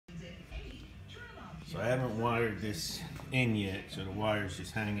So I haven't wired this in yet, so the wire's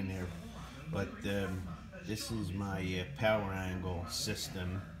just hanging there. But this is my power angle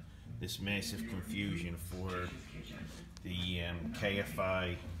system, this massive confusion for the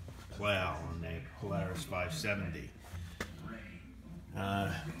KFI plow on the Polaris 570.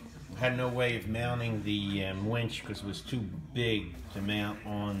 I had no way of mounting the winch because it was too big to mount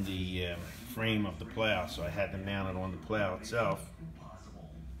on the frame of the plow, so I had to mount it on the plow itself.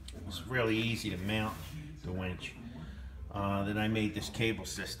 It was really easy to mount the winch. Then I made this cable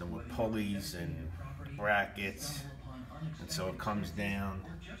system with pulleys and brackets, and so it comes down,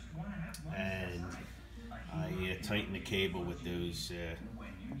 and I tighten the cable with those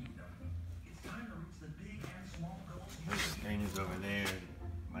things over there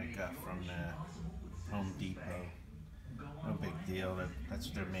I got from the Home Depot. No big deal. That's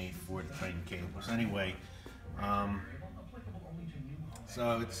what they're made for, to tighten cables. Anyway,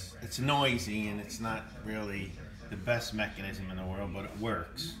 so it's noisy and it's not really the best mechanism in the world, but it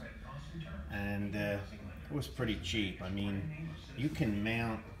works. And it was pretty cheap. I mean, you can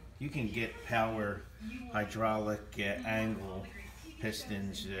get power hydraulic angle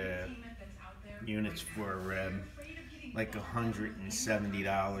pistons units for like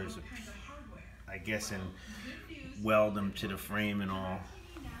 $170 I guess, and weld them to the frame and all.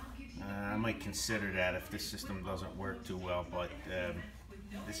 I might consider that if this system doesn't work too well, but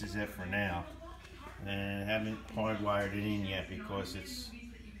this is it for now. And I haven't hardwired it in yet because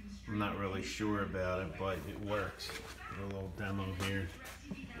I'm not really sure about it, but it works. A little demo here.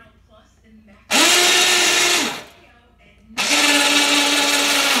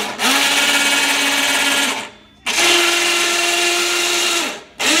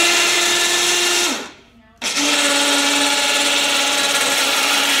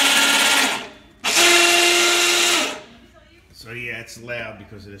 So yeah, it's loud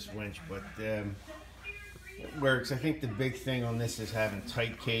because of this winch, but it works. I think the big thing on this is having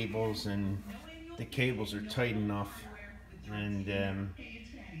tight cables, and the cables are tight enough, and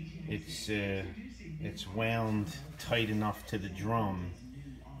it's wound tight enough to the drum.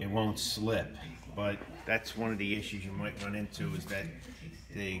 It won't slip, but that's one of the issues you might run into, is that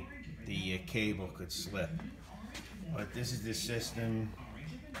the cable could slip. But this is the system.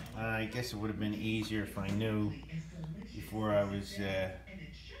 I guess it would have been easier if I knew before I was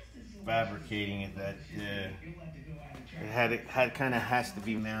fabricating it that it kind of has to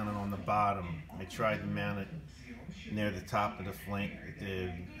be mounted on the bottom. I tried to mount it near the top of the frame.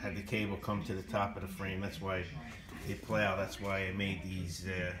 Had the cable come to the top of the frame. That's why they plow. That's why I made these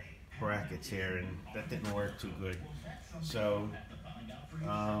brackets here, and that didn't work too good. So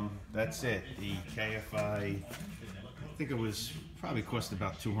that's it. The KFI, I think it was probably cost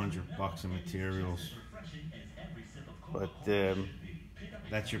about $200 in materials. But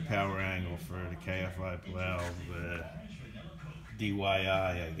that's your power angle for the KFI plow, DIY,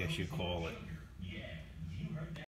 I guess you call it.